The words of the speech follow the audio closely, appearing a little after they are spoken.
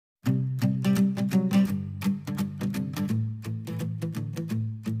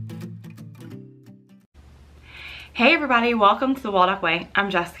Hey everybody, welcome to the Waldock Way. I'm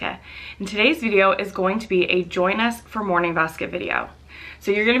Jessica, and today's video is going to be a join us for morning basket video.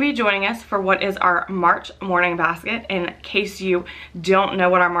 So you're going to be joining us for what is our March morning basket. In case you don't know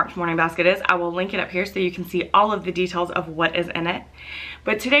what our March morning basket is, I will link it up here so you can see all of the details of what is in it.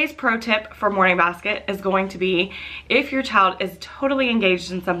 But today's pro tip for morning basket is going to be if your child is totally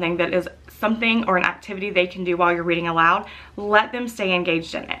engaged in something that is something or an activity they can do while you're reading aloud, let them stay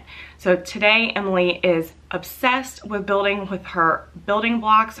engaged in it. So today Emily is obsessed with building with her building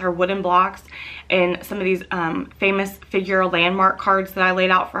blocks, her wooden blocks, and some of these famous figure landmark cards that I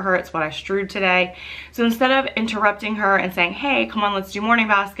laid out for her. It's what I strewed today. So instead of interrupting her and saying, hey, come on, let's do morning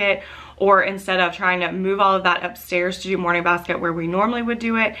basket, or instead of trying to move all of that upstairs to do morning basket where we normally would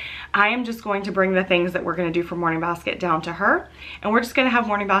do it, I am just going to bring the things that we're going to do for morning basket down to her, and we're just going to have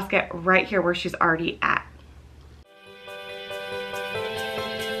morning basket right here where she's already at.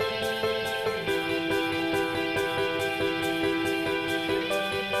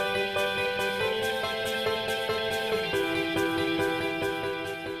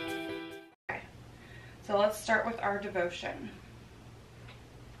 So let's start with our devotion.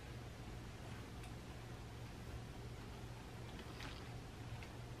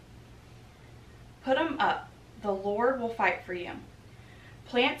 Put 'em up, the Lord will fight for you.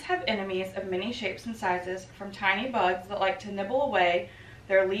 Plants have enemies of many shapes and sizes, from tiny bugs that like to nibble away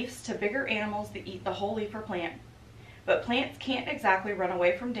their leaves to bigger animals that eat the whole leaf or plant. But plants can't exactly run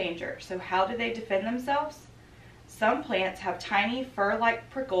away from danger, so how do they defend themselves? Some plants have tiny fur-like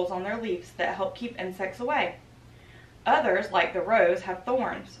prickles on their leaves that help keep insects away. Others, like the rose, have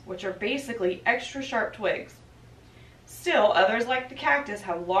thorns, which are basically extra sharp twigs. Still, others, like the cactus,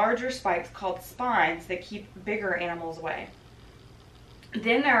 have larger spikes called spines that keep bigger animals away.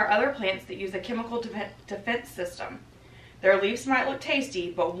 Then there are other plants that use a chemical defense system. Their leaves might look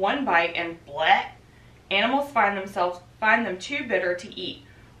tasty, but one bite and bleh, animals find them too bitter to eat,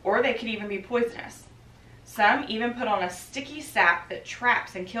 or they could even be poisonous. Some even put on a sticky sap that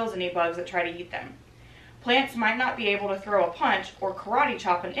traps and kills any bugs that try to eat them. Plants might not be able to throw a punch or karate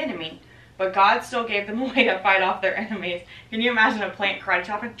chop an enemy, but God still gave them a way to fight off their enemies. Can you imagine a plant karate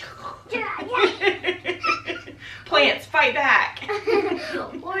chopping? Yeah. Plants, fight back.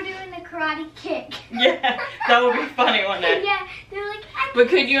 Or doing a karate kick. Yeah, that would be funny, wouldn't it? Yeah, they're like, but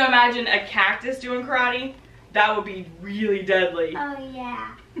could you imagine a cactus doing karate? That would be really deadly. Oh,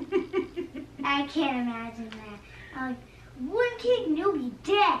 yeah. I can't imagine that. One kick and you'll be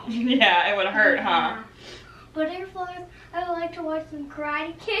dead. Yeah, it would hurt, huh? But therefore, I would like to watch them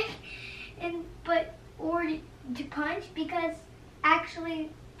karate kick, or to punch, because actually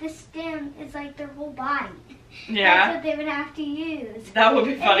the stem is like their whole body. Yeah. That's what they would have to use. That would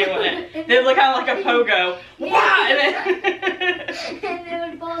be funny, wouldn't it? They'd look kind of like a pogo. Yeah. And they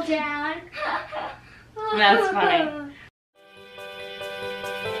would fall down. That's funny.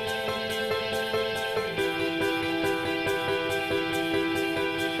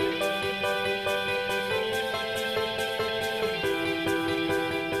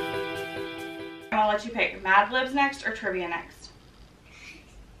 I'll let you pick Mad Libs next or trivia next.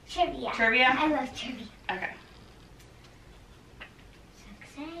 Trivia. Trivia? I love trivia. Okay. So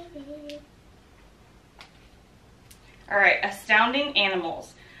excited. Alright, astounding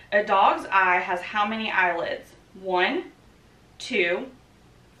animals. A dog's eye has how many eyelids? 1, 2,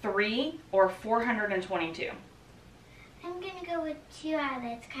 3, or 422? I'm going to go with 2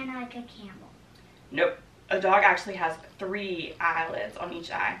 eyelids, kind of like a camel. Nope. A dog actually has 3 eyelids on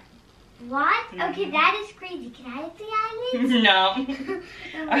each eye. What? Mm-hmm. Okay, that is crazy. Can I have 3 eyelids? No.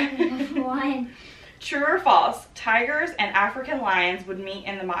 I only have 1. True or false? Tigers and African lions would meet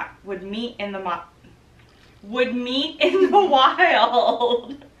in the wild.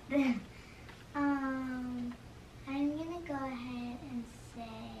 I'm gonna go ahead and say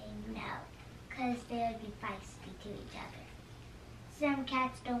no, because they would be feisty to each other. Some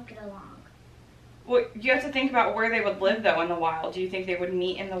cats don't get along. Well, you have to think about where they would live, though, in the wild. Do you think they would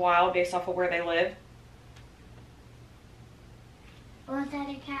meet in the wild based off of where they live? What's that,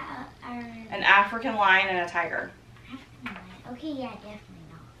 a cat? An African lion and a tiger. African lion. Okay, yeah, definitely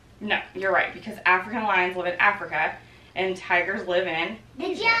not. No, you're right, because African lions live in Africa, and tigers live in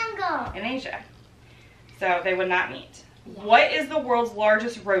the jungle. In Asia. So they would not meet. Yeah. What is the world's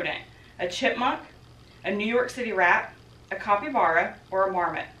largest rodent? A chipmunk, a New York City rat, a capybara, or a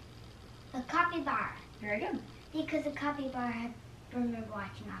marmot? A capybara. Very good. Because a capybara I remember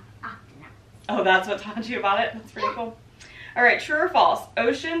watching often. Oh, that's what taught you about it? That's pretty cool. All right, true or false?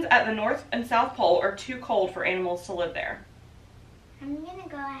 Oceans at the North and South Pole are too cold for animals to live there. I'm going to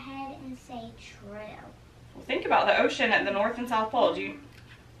go ahead and say true. Well, think about the ocean at the North and South Pole. Do you?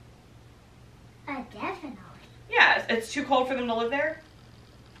 Definitely. Yeah, it's too cold for them to live there?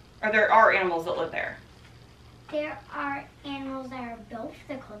 Or there are animals that live there? There are animals that are built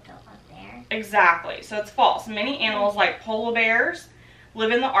for the cold that live there. Exactly. So it's false. Many animals like polar bears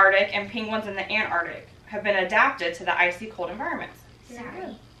live in the Arctic and penguins in the Antarctic have been adapted to the icy cold environments.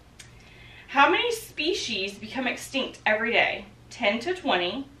 Sorry. How many species become extinct every day? 10 to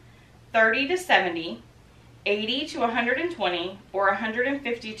 20, 30 to 70, 80 to 120, or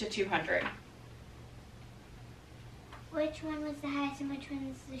 150 to 200? Which one was the highest and which one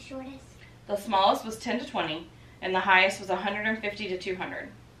was the shortest? The smallest was 10 to 20, and the highest was 150 to 200.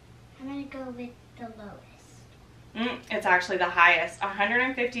 I'm going to go with the lowest. It's actually the highest.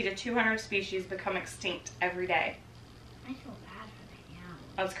 150 to 200 species become extinct every day. I feel bad for the animals.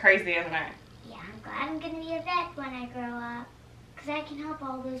 That's crazy, isn't it? Yeah, I'm glad I'm going to be a vet when I grow up. Because I can help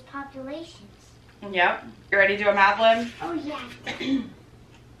all those populations. Yep. You ready to do a Mad Lib? Oh, yeah.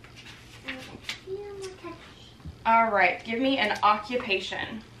 All right. Give me an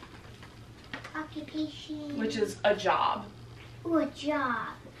occupation. Occupation. Which is a job. Ooh, a job.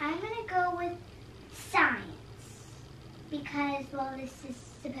 I'm going to go with science. Because, well, this is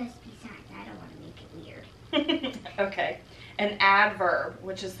supposed to be science. I don't want to make it weird. Okay. An adverb,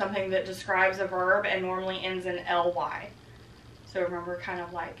 which is something that describes a verb and normally ends in ly. So remember, kind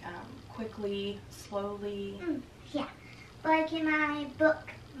of like quickly, slowly. Yeah. Like in my book,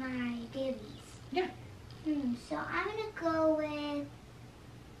 my dailies. Yeah. So I'm going to go with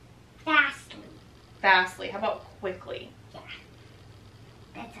fastly. Fastly. How about quickly? Yeah.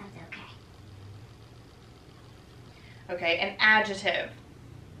 That sounds okay. Okay. An adjective.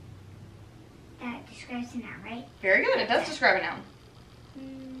 That describes a noun, right? Very good. It does describe a noun.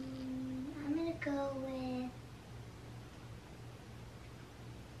 I'm going to go with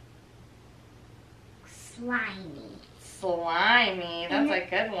slimy. Slimy. That's a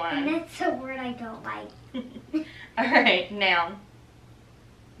good one. And that's a word I don't like. All right. Noun.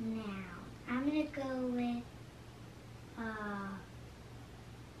 Now, I'm going to go with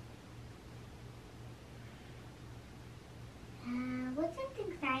what's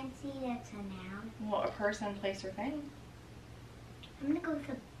something fancy that's a noun? Well, a person, place, or thing. I'm going to go with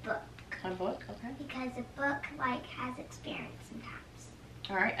a book. A book. Okay. Because a book, like, has experience sometimes.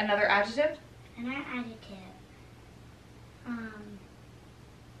 All right. Another adjective. Another adjective.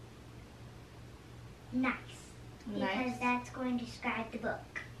 Nice. Because Nice. that's going to describe the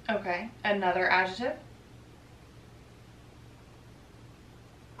book. Okay. Another adjective.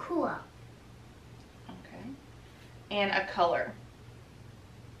 Cool. Okay. And a color.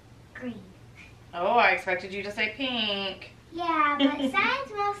 Green. Oh, I expected you to say pink. Yeah, but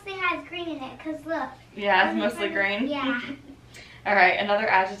science mostly has green in it, because look. Yeah, it's mostly green. Yeah. All right, another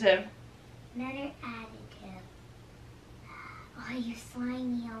adjective. Another adjective. Oh, you're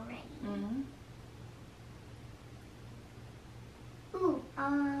slimy already. Mm-hmm. Ooh,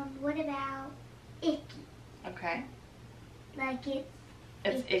 what about icky? Okay. Like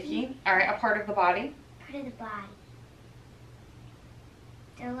it's Icky. All right, a part of the body. part of the body.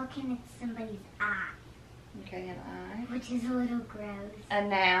 They're looking at somebody's eye. Okay, an eye. Which is a little gross. A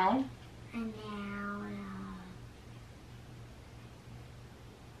noun. A noun.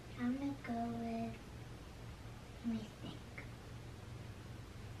 I'm going to go with, let me think.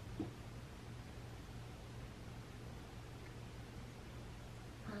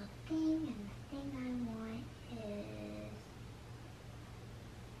 A thing, and the thing I want is,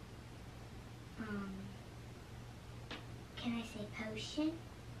 can I say potion?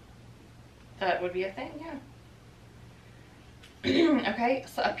 That would be a thing, yeah. Okay,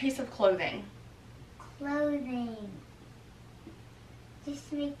 so a piece of clothing. Clothing. Just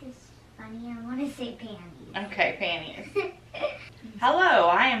to make this funny, I want to say panties. Okay, panties. Hello,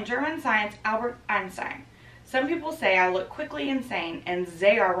 I am German science Albert Einstein. Some people say I look quickly insane, and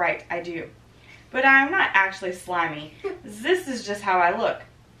they are right, I do. But I am not actually slimy. This is just how I look.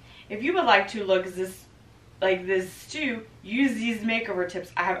 If you would like to look like this too, use these makeover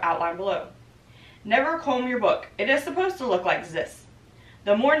tips I have outlined below. Never comb your book. It is supposed to look like this.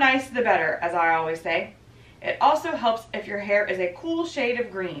 The more nice, the better, as I always say. It also helps if your hair is a cool shade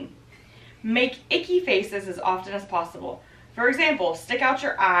of green. Make icky faces as often as possible. For example, stick out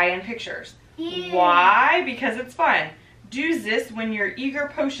your eye in pictures. Yeah. Why? Because it's fun. Do this when your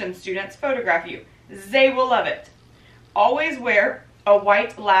eager potion students photograph you. They will love it. Always wear a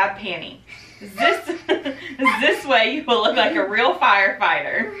white lab panty. This way you will look like a real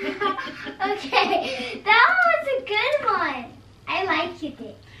firefighter. Okay, that was a good one. I liked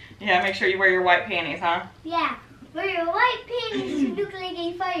it. Yeah, make sure you wear your white panties, huh? Yeah, wear your white panties to look like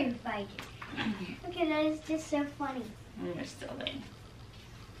a firefighter. Okay, that is just so funny. You're silly.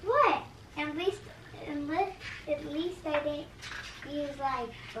 What? At least At least I didn't use like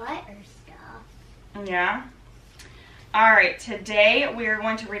butter stuff. Yeah. All right, today we are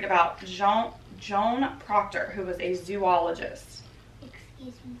going to read about Joan Proctor, who was a zoologist.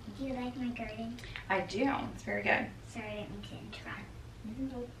 Excuse me, do you like my garden? I do. It's very good. Sorry, I didn't mean to interrupt. You can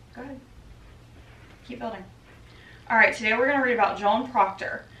build. Go ahead. Keep building. All right, today we're going to read about Joan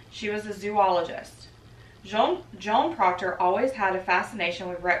Proctor. She was a zoologist. Joan Proctor always had a fascination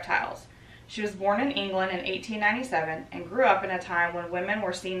with reptiles. She was born in England in 1897 and grew up in a time when women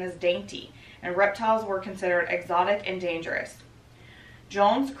were seen as dainty and reptiles were considered exotic and dangerous.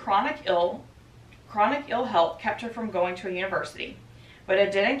 Joan's chronic ill health kept her from going to a university, but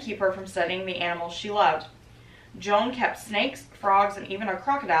it didn't keep her from studying the animals she loved. Joan kept snakes, frogs, and even a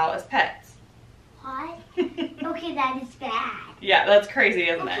crocodile as pets. What? Okay, that is bad. Yeah, that's crazy,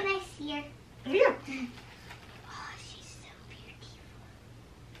 isn't it? Can I see her? Yeah. Oh, she's so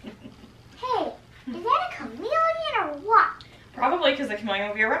beautiful. Hey, is that a chameleon or what? Probably because the chameleon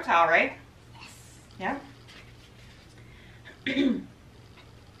would be a reptile, right? Yes. Yeah.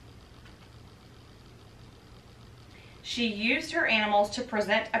 She used her animals to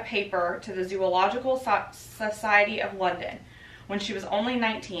present a paper to the Zoological Society of London when she was only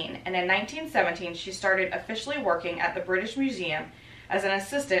 19, and in 1917 she started officially working at the British Museum as an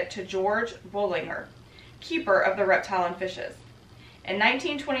assistant to George Bullinger, keeper of the reptile and fishes. In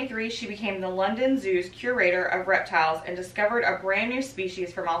 1923 she became the London Zoo's curator of reptiles and discovered a brand new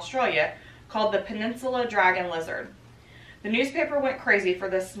species from Australia called the Peninsula dragon lizard. The newspaper went crazy for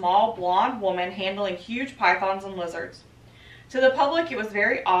this small, blonde woman handling huge pythons and lizards. To the public, it was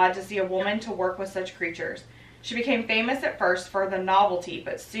very odd to see a woman to work with such creatures. She became famous at first for the novelty,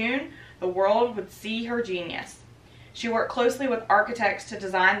 but soon the world would see her genius. She worked closely with architects to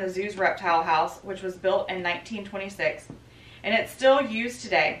design the zoo's reptile house, which was built in 1926, and it's still used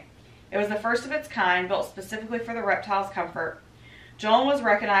today. It was the first of its kind, built specifically for the reptile's comfort. Joan was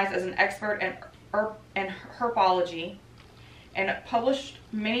recognized as an expert in herpology and published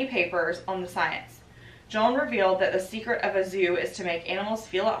many papers on the science. Joan revealed that the secret of a zoo is to make animals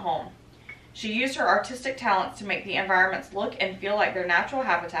feel at home. She used her artistic talents to make the environments look and feel like their natural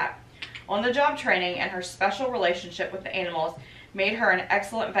habitat. On-the-job training and her special relationship with the animals made her an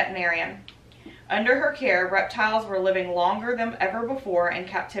excellent veterinarian. Under her care, reptiles were living longer than ever before in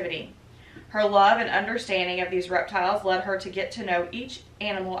captivity. Her love and understanding of these reptiles led her to get to know each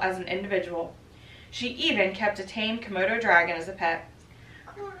animal as an individual. She even kept a tame Komodo dragon as a pet.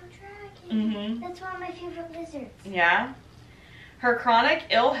 Komodo dragon? Mm-hmm. That's one of my favorite lizards. Yeah. Her chronic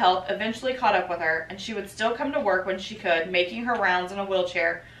ill health eventually caught up with her, and she would still come to work when she could, making her rounds in a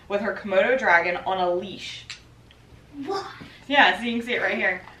wheelchair with her Komodo dragon on a leash. What? Yeah, so you can see it right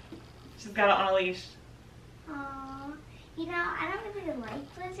here. She's got it on a leash. Aww. You know, I don't really like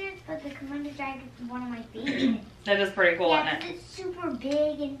lizards, but the Komodo dragon is one of my favorites. That is pretty cool, yeah, isn't it? It's super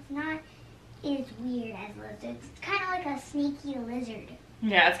big and it's not as weird as lizards. It's kind of like a sneaky lizard.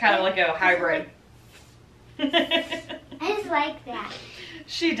 Yeah, it's kind of like a hybrid. I just like that.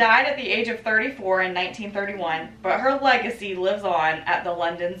 She died at the age of 34 in 1931, but her legacy lives on at the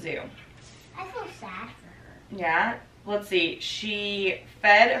London Zoo. I feel sad for her. Yeah, let's see. She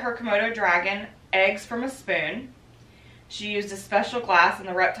fed her Komodo dragon eggs from a spoon. She used a special glass in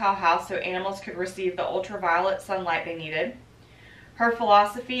the reptile house so animals could receive the ultraviolet sunlight they needed. Her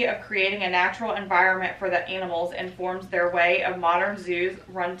philosophy of creating a natural environment for the animals informs their way of modern zoos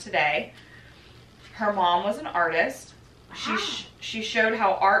run today. Her mom was an artist. Wow. She showed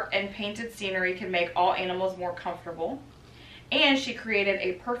how art and painted scenery can make all animals more comfortable. And she created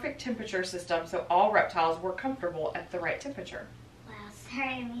a perfect temperature system so all reptiles were comfortable at the right temperature. Wow, sorry,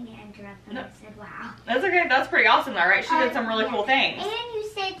 I didn't mean to interrupt when No. I said wow. That's okay. That's pretty awesome, though, right? She did some really cool things. And you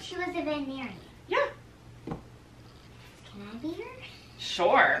said she was a veterinarian. Yeah. Can I be her?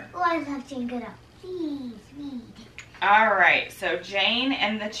 Sure. Oh, I'd love to go up. Please, read. All right. So Jane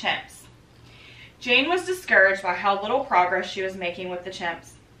and the chimps. Jane was discouraged by how little progress she was making with the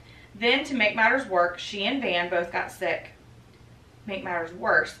chimps. Then, to make matters worse, she and Van both got sick.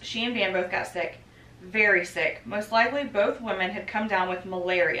 Very sick. Most likely, both women had come down with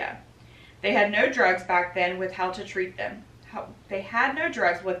malaria. They had no drugs back then with how to treat them. They had no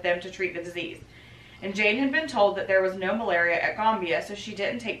drugs with them to treat the disease. And Jane had been told that there was no malaria at Gambia, so she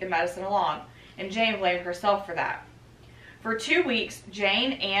didn't take the medicine along. And Jane blamed herself for that. For 2 weeks,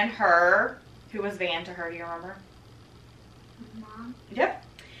 Jane and her... Who was Van to her, do you remember? Mom? Yep.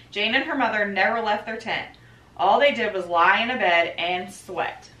 Jane and her mother never left their tent. All they did was lie in a bed and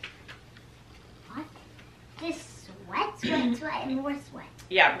sweat. What? Just sweat, and more sweat.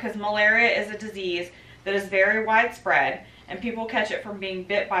 Yeah, because malaria is a disease that is very widespread, and people catch it from being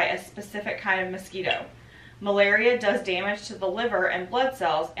bit by a specific kind of mosquito. Malaria does damage to the liver and blood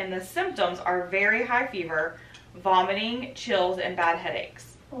cells, and the symptoms are very high fever, vomiting, chills, and bad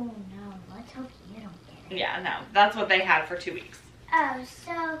headaches. Oh no, let's hope you don't get it. Yeah, no, that's what they had for 2 weeks. Oh,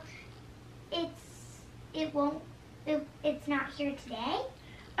 so it's not here today?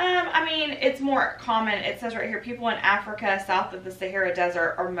 I mean, it's more common. It says right here, people in Africa south of the Sahara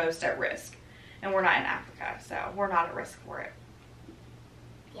Desert are most at risk. And we're not in Africa, so we're not at risk for it.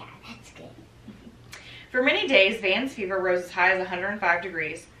 Yeah, that's good. For many days, Van's fever rose as high as 105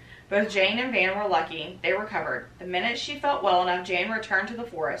 degrees. Both Jane and Van were lucky. They recovered. The minute she felt well enough, Jane returned to the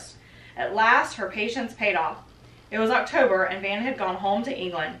forest. At last, her patience paid off. It was October, and Van had gone home to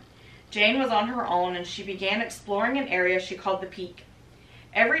England. Jane was on her own, and she began exploring an area she called the Peak.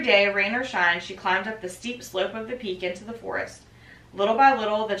 Every day, rain or shine, she climbed up the steep slope of the peak into the forest. Little by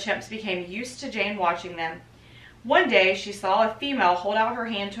little, the chimps became used to Jane watching them. One day, she saw a female hold out her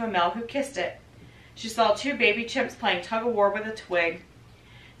hand to a male who kissed it. She saw 2 baby chimps playing tug-of-war with a twig.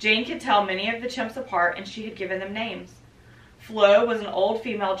 Jane could tell many of the chimps apart, and she had given them names. Flo was an old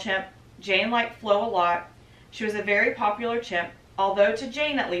female chimp. Jane liked Flo a lot. She was a very popular chimp, although to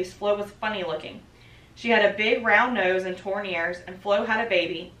Jane at least, Flo was funny looking. She had a big round nose and torn ears, and Flo had a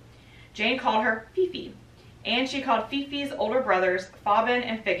baby. Jane called her Fifi, and she called Fifi's older brothers Fabin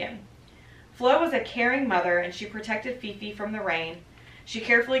and Figgin. Flo was a caring mother, and she protected Fifi from the rain. She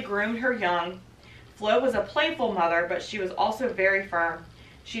carefully groomed her young. Flo was a playful mother, but she was also very firm.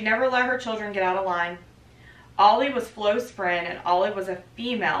 She never let her children get out of line. Ollie was Flo's friend, and Ollie was a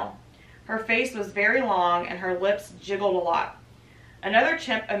female. Her face was very long, and her lips jiggled a lot. Another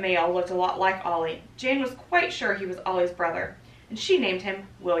chimp, a male, looked a lot like Ollie. Jane was quite sure he was Ollie's brother, and she named him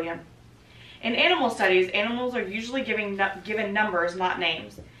William. In animal studies, animals are usually given numbers, not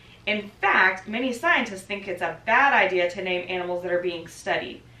names. In fact, many scientists think it's a bad idea to name animals that are being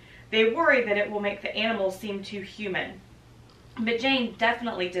studied. They worry that it will make the animals seem too human. But Jane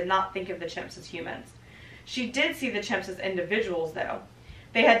definitely did not think of the chimps as humans. She did see the chimps as individuals, though.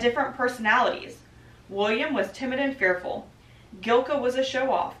 They had different personalities. William was timid and fearful. Gilka was a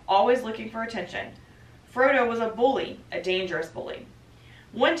show-off, always looking for attention. Frodo was a bully, a dangerous bully.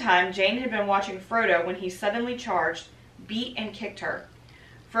 One time, Jane had been watching Frodo when he suddenly charged, beat and kicked her.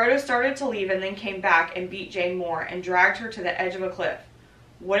 Frodo started to leave and then came back and beat Jane more and dragged her to the edge of a cliff.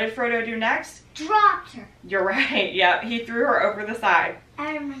 What did Frodo do next? Dropped her. You're right, yep. He threw her over the side.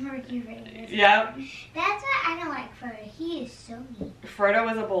 I remember you reading this. Yep. That's why I don't like Frodo. He is so mean. Frodo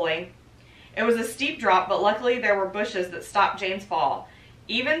was a bully. It was a steep drop, but luckily there were bushes that stopped Jane's fall.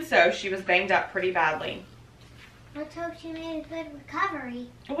 Even so, she was banged up pretty badly. Let's hope she made a good recovery.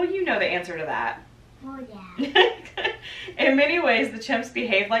 Well, you know the answer to that. Oh, yeah. In many ways, the chimps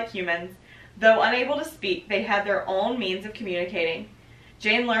behaved like humans. Though unable to speak, they had their own means of communicating.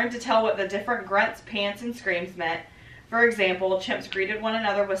 Jane learned to tell what the different grunts, pants, and screams meant. For example, chimps greeted one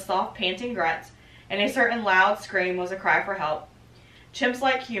another with soft, panting grunts, and a certain loud scream was a cry for help. Chimps,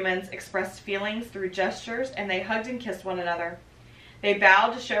 like humans, expressed feelings through gestures, and they hugged and kissed one another. They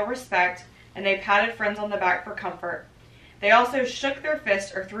bowed to show respect, and they patted friends on the back for comfort. They also shook their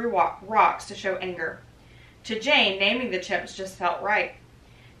fists or threw rocks to show anger. To Jane, naming the chimps just felt right.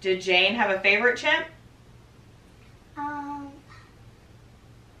 Did Jane have a favorite chimp?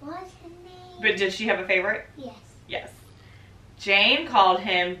 What's his name? But did she have a favorite? Yes. Yes. Jane called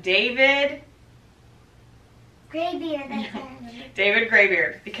him David Graybeard, that's David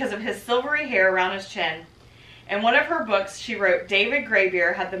Graybeard, because of his silvery hair around his chin. In one of her books, she wrote, David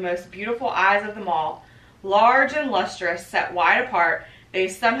Graybeard had the most beautiful eyes of them all. Large and lustrous, set wide apart, they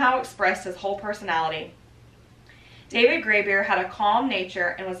somehow expressed his whole personality. David Graybeard had a calm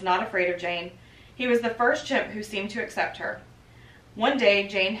nature and was not afraid of Jane. He was the first chimp who seemed to accept her. One day,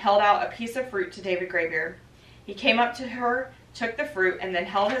 Jane held out a piece of fruit to David Graybeard. He came up to her, took the fruit, and then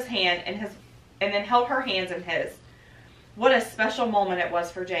held her hands in his. What a special moment it was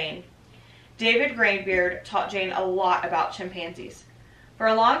for Jane. David Graybeard taught Jane a lot about chimpanzees. For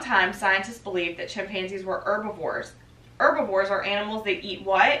a long time, scientists believed that chimpanzees were herbivores. Herbivores are animals that eat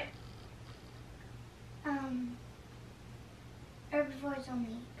what? Herbivores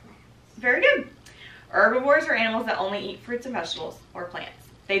only eat plants. Very good. Herbivores are animals that only eat fruits and vegetables, or plants.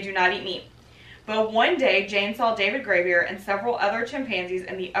 They do not eat meat. But one day, Jane saw David Graybeard and several other chimpanzees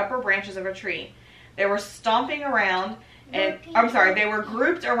in the upper branches of a tree. They were stomping around, and they were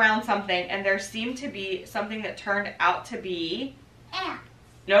grouped around something, and there seemed to be something that turned out to be... Ants.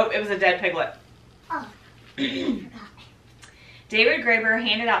 Nope, it was a dead piglet. Oh, I forgot. David Graybeard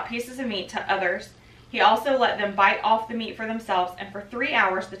handed out pieces of meat to others. He also let them bite off the meat for themselves, and for 3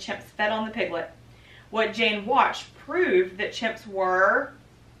 hours the chimps fed on the piglet. What Jane watched proved that chimps were...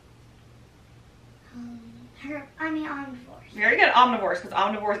 omnivores. Very good, omnivores, because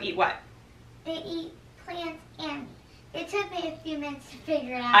omnivores eat what? They eat plants and meat. It took me a few minutes to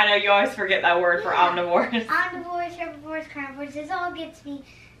figure it out. I know, you always forget that word for omnivores. Omnivores, herbivores, carnivores. This all gets me...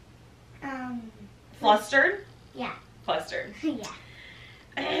 Flustered? Yeah. Flustered. Yeah.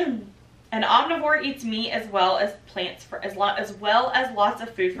 An omnivore eats meat as well as plants, as well as lots of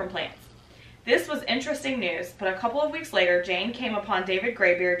food from plants. This was interesting news, but a couple of weeks later, Jane came upon David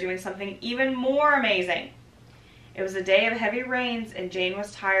Greybeard doing something even more amazing. It was a day of heavy rains, and Jane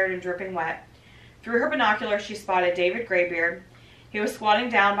was tired and dripping wet. Through her binoculars, she spotted David Greybeard. He was squatting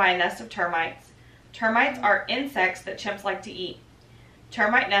down by a nest of termites. Termites are insects that chimps like to eat.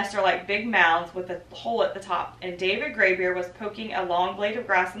 Termite nests are like big mounds with a hole at the top, and David Greybeard was poking a long blade of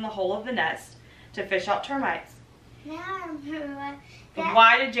grass in the hole of the nest to fish out termites. Now I remember what...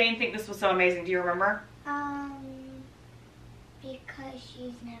 Why did Jane think this was so amazing? Do you remember? Because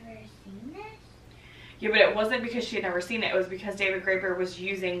she's never seen this. Yeah, but it wasn't because she had never seen it. It was because David Greybeard was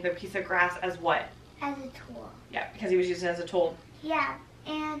using the piece of grass as what? As a tool. Yeah, because he was using it as a tool. Yeah,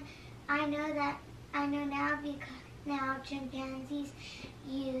 and I know now because now chimpanzees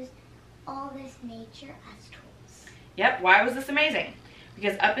use all this nature as tools. Yep, why was this amazing?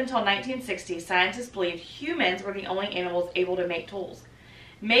 Because up until 1960, scientists believed humans were the only animals able to make tools.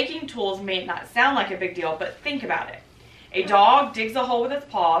 Making tools may not sound like a big deal, but think about it. A dog digs a hole with its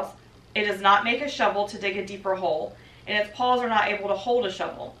paws. It does not make a shovel to dig a deeper hole, and its paws are not able to hold a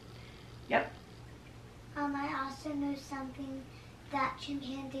shovel. Yep. I also know something that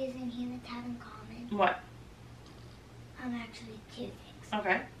chimpanzees and humans have in common. What? Actually two things.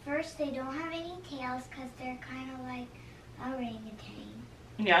 Okay. First, they don't have any tails because they're kind of like orangutan.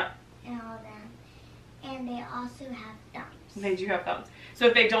 Yeah. And all that. And they also have thumbs. They do have thumbs. So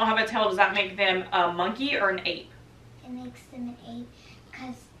if they don't have a tail, does that make them a monkey or an ape? It makes them an ape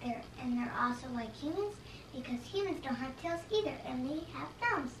because they're also like humans because humans don't have tails either and they have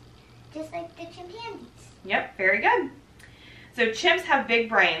thumbs. Just like the chimpanzees. Yep, very good. So chimps have big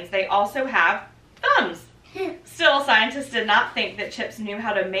brains. They also have thumbs. Still, scientists did not think that chimps knew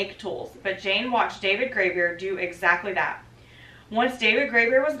how to make tools, but Jane watched David Greybeard do exactly that. Once David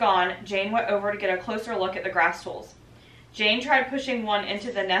Greybeard was gone, Jane went over to get a closer look at the grass tools. Jane tried pushing one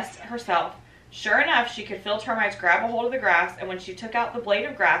into the nest herself. Sure enough, she could feel termites grab a hold of the grass, and when she took out the blade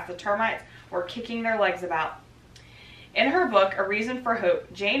of grass, the termites were kicking their legs about. In her book, A Reason for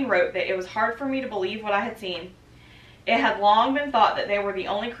Hope, Jane wrote that it was hard for me to believe what I had seen. It had long been thought that they were the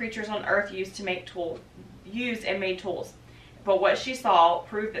only creatures on earth used and made tools. But what she saw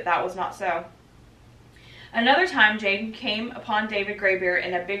proved that that was not so. Another time, Jane came upon David Greybeard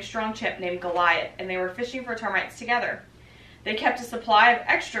and a big strong chimp named Goliath, and they were fishing for termites together. They kept a supply of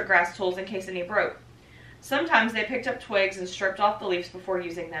extra grass tools in case any broke. Sometimes they picked up twigs and stripped off the leaves before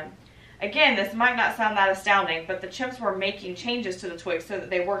using them. Again, this might not sound that astounding, but the chimps were making changes to the twigs so that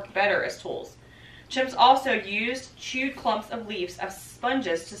they worked better as tools. Chimps also used chewed clumps of leaves as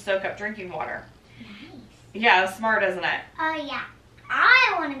sponges to soak up drinking water. Nice. Yeah, that's smart, isn't it? Yeah.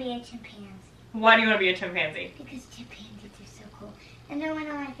 I want to be a chimpanzee. Why do you want to be a chimpanzee? Because chimpanzees are so cool. And they're one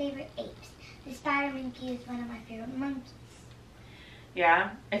of my favorite apes. The spider monkey is one of my favorite monkeys.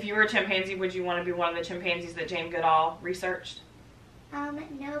 Yeah? If you were a chimpanzee, would you want to be one of the chimpanzees that Jane Goodall researched?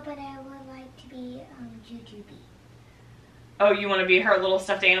 No, but I would like to be Jujubee. Oh, you want to be her little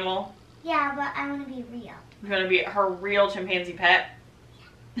stuffed animal? Yeah, but I want to be real. You want to be her real chimpanzee pet?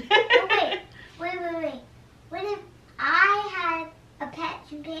 Oh, wait. What if I had a pet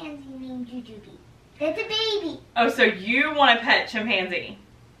chimpanzee named Jujubee? That's a baby. Oh, so you want a pet chimpanzee?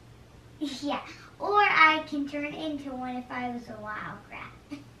 Yeah. Or I can turn into one if I was a wild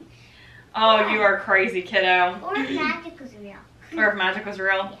rat. Oh, Yeah. you are crazy, kiddo. Or if magic was real. Or if magic was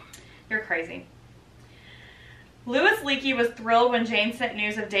real? Yeah. You're crazy. Louis Leakey was thrilled when Jane sent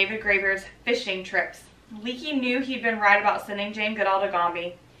news of David Greybeard's fishing trips. Leakey knew he'd been right about sending Jane Goodall to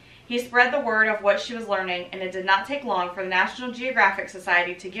Gombe. He spread the word of what she was learning, and it did not take long for the National Geographic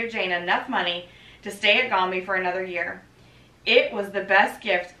Society to give Jane enough money to stay at Gombe for another year. It was the best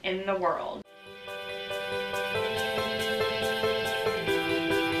gift in the world.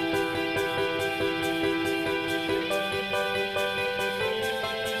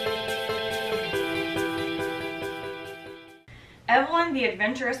 Evelyn the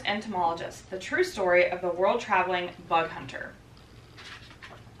Adventurous Entomologist, the true story of the world-traveling bug hunter.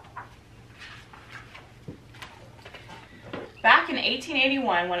 Back in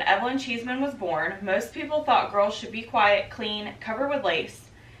 1881, when Evelyn Cheeseman was born, most people thought girls should be quiet, clean, covered with lace,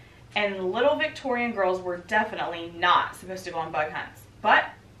 and little Victorian girls were definitely not supposed to go on bug hunts. But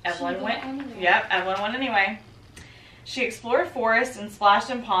Evelyn Evelyn went anyway. She explored forests and splashed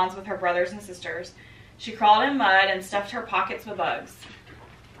in ponds with her brothers and sisters. She crawled in mud and stuffed her pockets with bugs.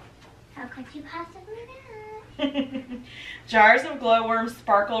 How could you possibly not? Jars of glowworms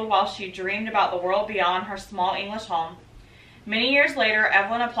sparkled while she dreamed about the world beyond her small English home. Many years later,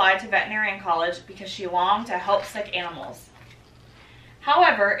 Evelyn applied to veterinarian college because she longed to help sick animals.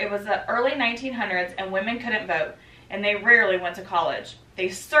 However, it was the early 1900s and women couldn't vote, and they rarely went to college. They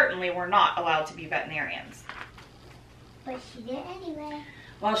certainly were not allowed to be veterinarians. But she did anyway.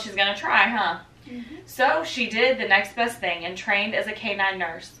 Well, she's going to try, huh? Mm-hmm. So she did the next best thing and trained as a canine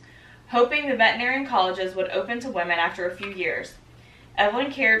nurse, hoping the veterinarian colleges would open to women after a few years.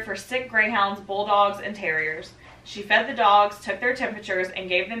 Evelyn cared for sick greyhounds, bulldogs, and terriers. She fed the dogs, took their temperatures, and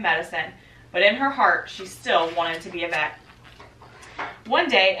gave them medicine, but in her heart, she still wanted to be a vet. One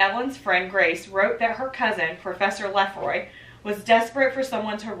day, Evelyn's friend Grace wrote that her cousin, Professor Lefroy, was desperate for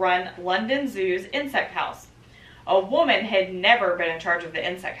someone to run London Zoo's insect house. A woman had never been in charge of the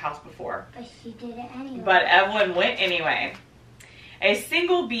insect house before. But she did it anyway. But Evelyn went anyway. A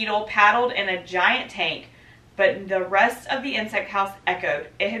single beetle paddled in a giant tank, but the rest of the insect house echoed.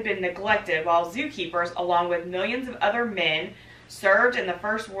 It had been neglected while zookeepers, along with millions of other men, served in the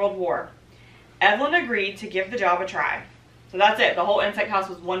First World War. Evelyn agreed to give the job a try. So that's it. The whole insect house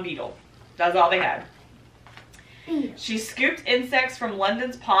was one beetle. That's all they had. She scooped insects from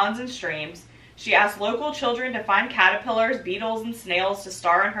London's ponds and streams. She asked local children to find caterpillars, beetles, and snails to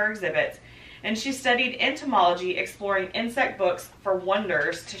star in her exhibits. And she studied entomology, exploring insect books for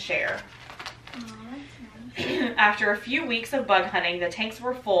wonders to share. Oh, that's nice. After a few weeks of bug hunting, the tanks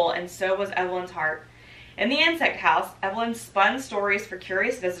were full, and so was Evelyn's heart. In the insect house, Evelyn spun stories for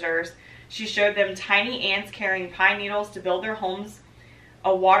curious visitors. She showed them tiny ants carrying pine needles to build their homes,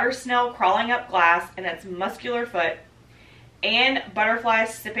 a water snail crawling up glass in its muscular foot, and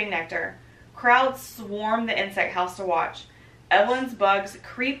butterflies sipping nectar. Crowds swarmed the insect house to watch. Evelyn's bugs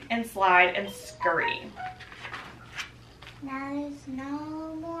creep and slide and scurry. Now there's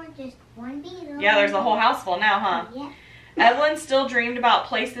no more, just one beetle. Yeah, there's a whole house full now, huh? Yeah. Evelyn still dreamed about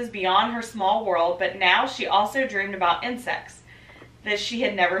places beyond her small world, but now she also dreamed about insects that she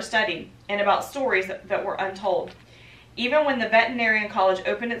had never studied and about stories that were untold. Even when the veterinarian college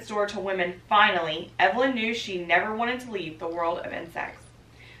opened its door to women finally, Evelyn knew she never wanted to leave the world of insects.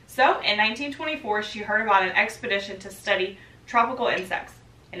 So, in 1924, she heard about an expedition to study tropical insects.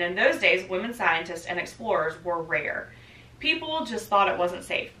 And in those days, women scientists and explorers were rare. People just thought it wasn't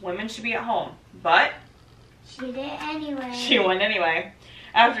safe. Women should be at home. But she did it anyway. She went anyway.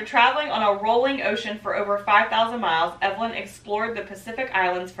 After traveling on a rolling ocean for over 5,000 miles, Evelyn explored the Pacific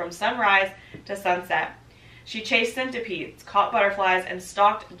Islands from sunrise to sunset. She chased centipedes, caught butterflies, and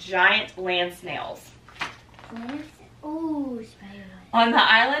stalked giant land snails. Ooh, spider. On the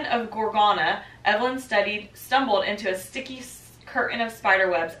island of Gorgona, Evelyn stumbled into a sticky curtain of spider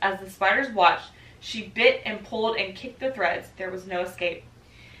webs. As the spiders watched, she bit and pulled and kicked the threads. There was no escape.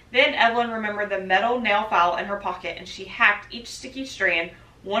 Then Evelyn remembered the metal nail file in her pocket, and she hacked each sticky strand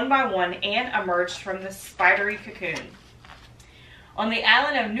one by one and emerged from the spidery cocoon. On the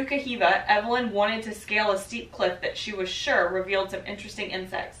island of Nukahiva, Evelyn wanted to scale a steep cliff that she was sure revealed some interesting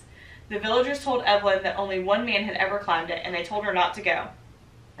insects. The villagers told Evelyn that only one man had ever climbed it, and they told her not to go.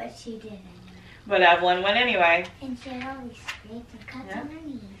 But she did anyway. But Evelyn went anyway. And she had all these scrapes and cuts on her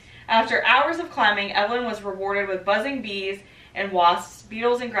knees. After hours of climbing, Evelyn was rewarded with buzzing bees and wasps,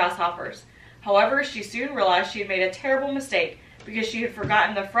 beetles, and grasshoppers. However, she soon realized she had made a terrible mistake because she had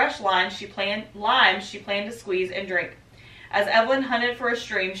forgotten the fresh limes she planned to squeeze and drink. As Evelyn hunted for a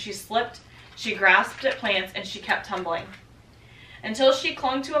stream, she slipped, she grasped at plants, and she kept tumbling. Until she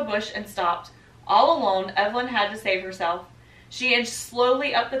clung to a bush and stopped. All alone, Evelyn had to save herself. She inched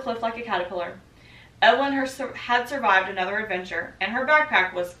slowly up the cliff like a caterpillar. Evelyn had survived another adventure, and her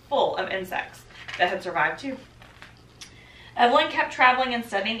backpack was full of insects that had survived too. Evelyn kept traveling and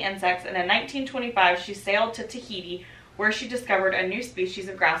studying insects, and in 1925 she sailed to Tahiti, where she discovered a new species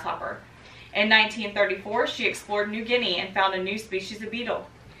of grasshopper. In 1934, she explored New Guinea and found a new species of beetle.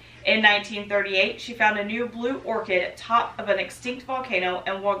 In 1938, she found a new blue orchid atop of an extinct volcano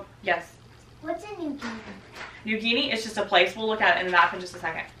and yes. What's in New Guinea? New Guinea is just a place. We'll look at it in the map in just a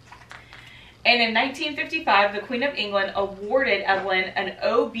second. And in 1955, the Queen of England awarded Evelyn an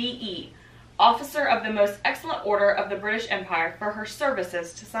OBE, Officer of the Most Excellent Order of the British Empire, for her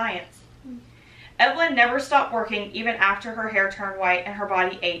services to science. Evelyn never stopped working even after her hair turned white and her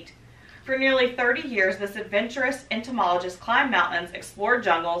body ached. For nearly 30 years, this adventurous entomologist climbed mountains, explored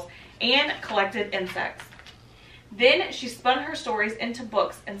jungles, and collected insects. Then she spun her stories into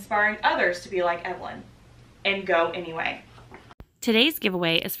books, inspiring others to be like Evelyn and go anyway. Today's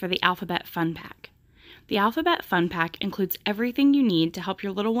giveaway is for the Alphabet Fun Pack. The Alphabet Fun Pack includes everything you need to help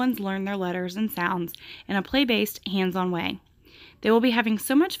your little ones learn their letters and sounds in a play-based, hands-on way. They will be having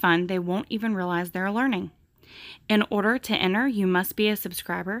so much fun they won't even realize they're learning. In order to enter, you must be a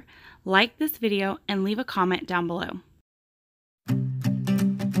subscriber, like this video, and leave a comment down below.